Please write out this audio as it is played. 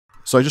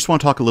So I just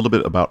want to talk a little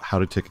bit about how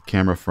to take a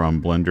camera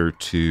from Blender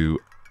to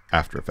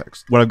After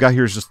Effects. What I've got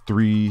here is just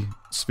 3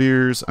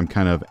 spheres. I'm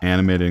kind of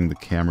animating the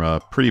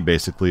camera pretty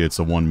basically. It's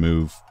a one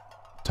move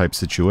type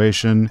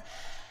situation.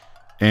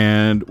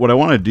 And what I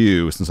want to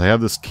do, since I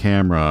have this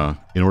camera,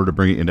 in order to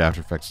bring it into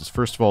After Effects, is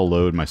first of all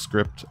load my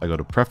script. I go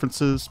to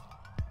Preferences,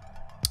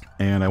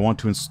 and I want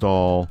to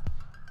install,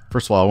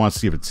 first of all, I want to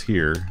see if it's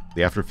here.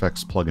 The After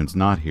Effects plugin's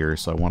not here,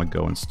 so I want to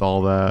go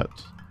install that.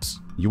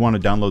 You want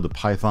to download the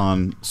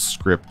Python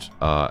script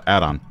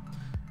add-on,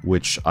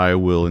 which I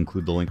will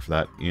include the link for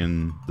that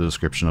in the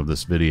description of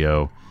this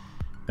video.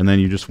 And then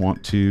you just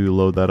want to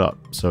load that up.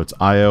 So it's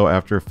io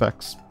After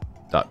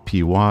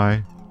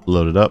Effects.py,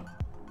 load it up,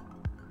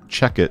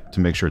 check it to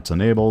make sure it's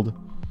enabled.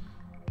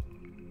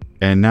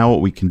 And now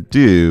what we can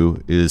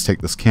do is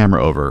take this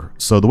camera over.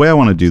 So the way I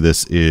want to do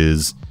this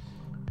is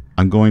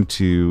I'm going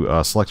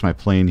to select my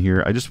plane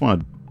here. I just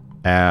want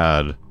to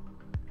add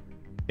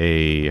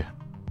a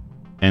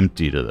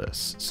empty to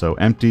this. So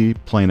empty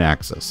plane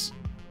axis.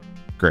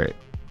 Great.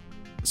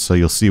 So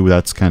you'll see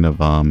that's kind of,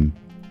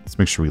 let's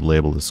make sure we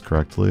label this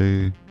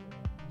correctly.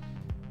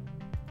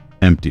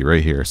 Empty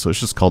right here. So it's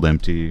just called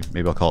empty.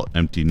 Maybe I'll call it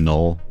empty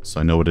null so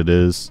I know what it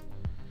is.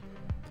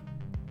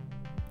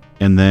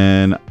 And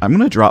then I'm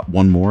going to drop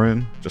one more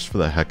in just for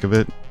the heck of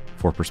it,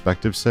 for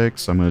perspective's sake.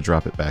 So I'm going to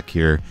drop it back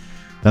here.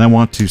 Then I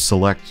want to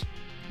select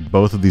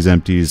both of these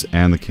empties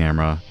and the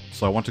camera.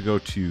 So I want to go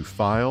to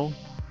File,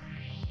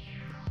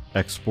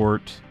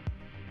 Export,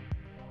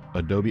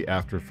 Adobe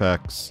After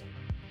Effects,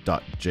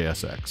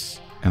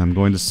 .jsx. And I'm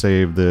going to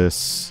save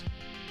this.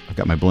 I've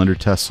got my Blender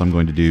test, so I'm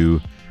going to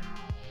do,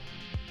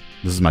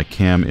 this is my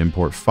cam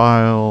import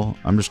file.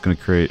 I'm just going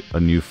to create a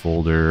new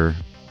folder.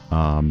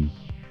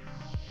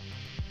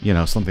 You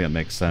know, something that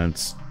makes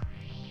sense.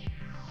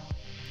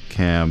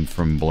 Cam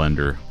from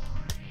Blender.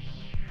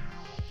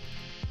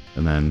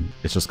 And then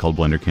it's just called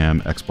Blender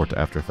Cam, export to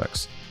After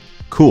Effects.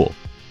 Cool.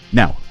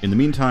 Now, in the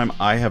meantime,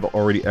 I have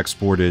already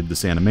exported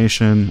this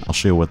animation. I'll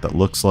show you what that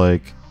looks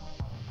like.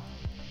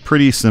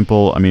 Pretty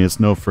simple. I mean, it's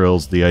no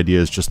frills. The idea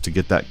is just to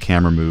get that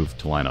camera move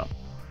to line up.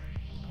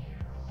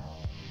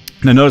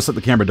 Now notice that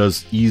the camera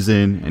does ease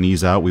in and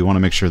ease out. We want to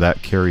make sure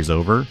that carries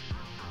over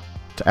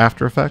to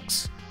After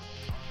Effects.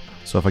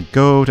 So if I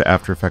go to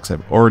After Effects,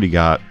 I've already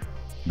got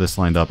this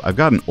lined up. I've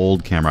got an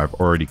old camera I've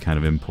already kind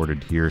of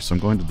imported here, so I'm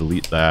going to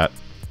delete that,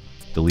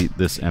 delete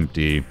this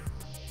empty,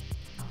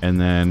 and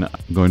then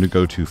I'm going to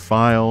go to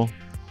File,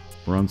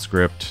 Run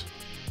Script,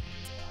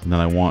 and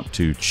then I want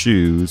to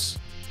choose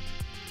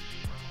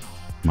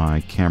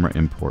my camera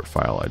import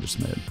file I just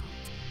made.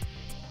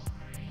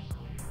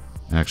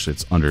 Actually,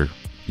 it's under,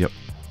 yep,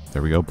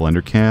 there we go,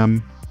 Blender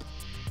Cam.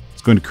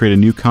 It's going to create a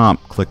new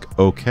comp, click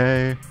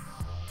OK.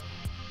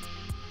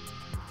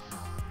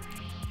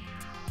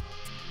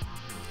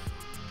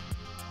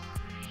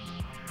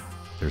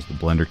 There's the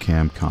Blender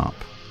Cam comp.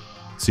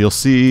 So you'll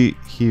see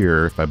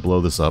here, if I blow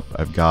this up,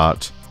 I've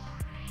got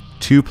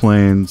 2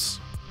 planes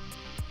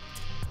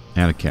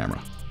and a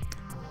camera.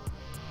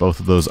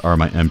 Both of those are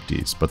my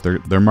empties, but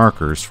they're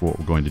markers for what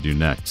we're going to do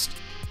next.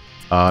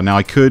 Now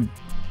I could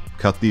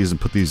cut these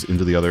and put these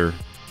into the other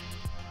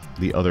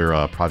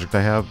project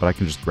I have, but I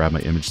can just grab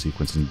my image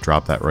sequence and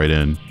drop that right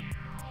in,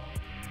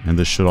 and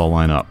this should all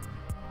line up.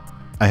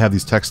 I have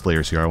these text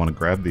layers here. I want to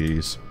grab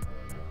these,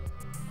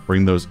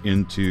 bring those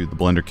into the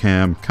Blender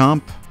Cam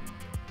comp,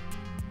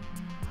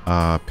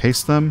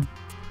 paste them.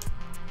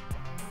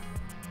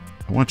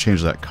 I want to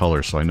change that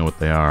color so I know what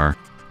they are.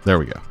 There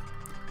we go.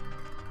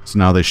 So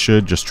now they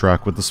should just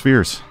track with the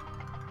spheres.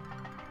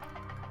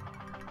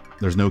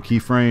 There's no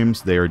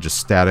keyframes. They are just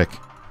static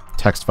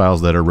text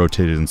files that are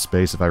rotated in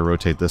space. If I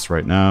rotate this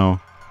right now,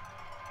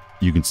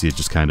 you can see it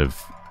just kind of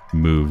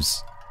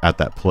moves at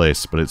that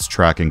place, but it's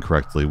tracking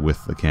correctly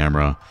with the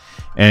camera.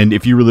 And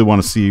if you really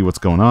want to see what's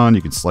going on,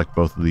 you can select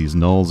both of these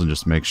nulls and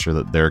just make sure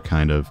that they're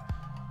kind of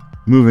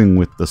moving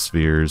with the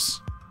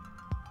spheres.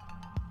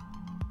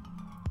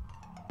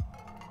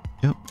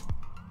 Yep.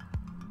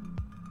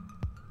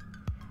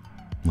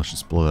 Let's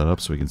just blow that up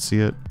so we can see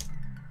it.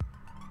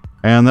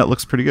 And that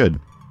looks pretty good.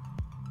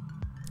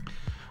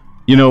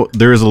 You know,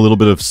 there is a little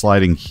bit of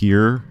sliding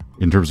here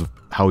in terms of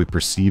how we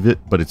perceive it,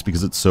 but it's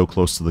because it's so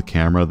close to the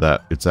camera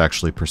that it's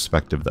actually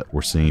perspective that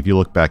we're seeing. If you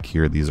look back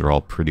here, these are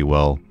all pretty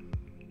well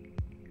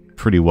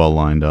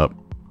lined up.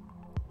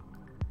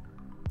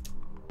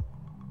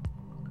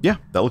 Yeah,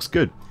 that looks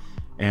good.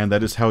 And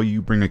that is how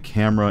you bring a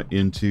camera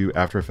into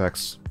After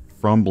Effects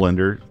from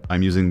Blender.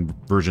 I'm using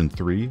version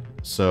 3,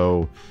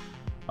 so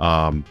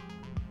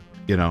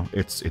you know,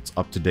 it's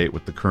up to date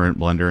with the current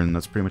Blender, and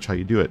that's pretty much how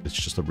you do it. It's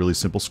just a really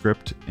simple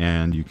script,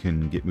 and you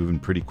can get moving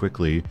pretty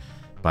quickly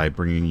by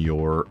bringing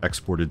your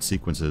exported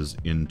sequences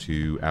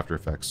into After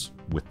Effects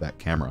with that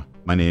camera.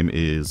 My name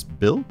is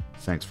Bill.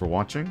 Thanks for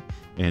watching,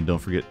 and don't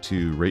forget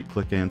to rate,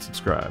 click, and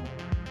subscribe.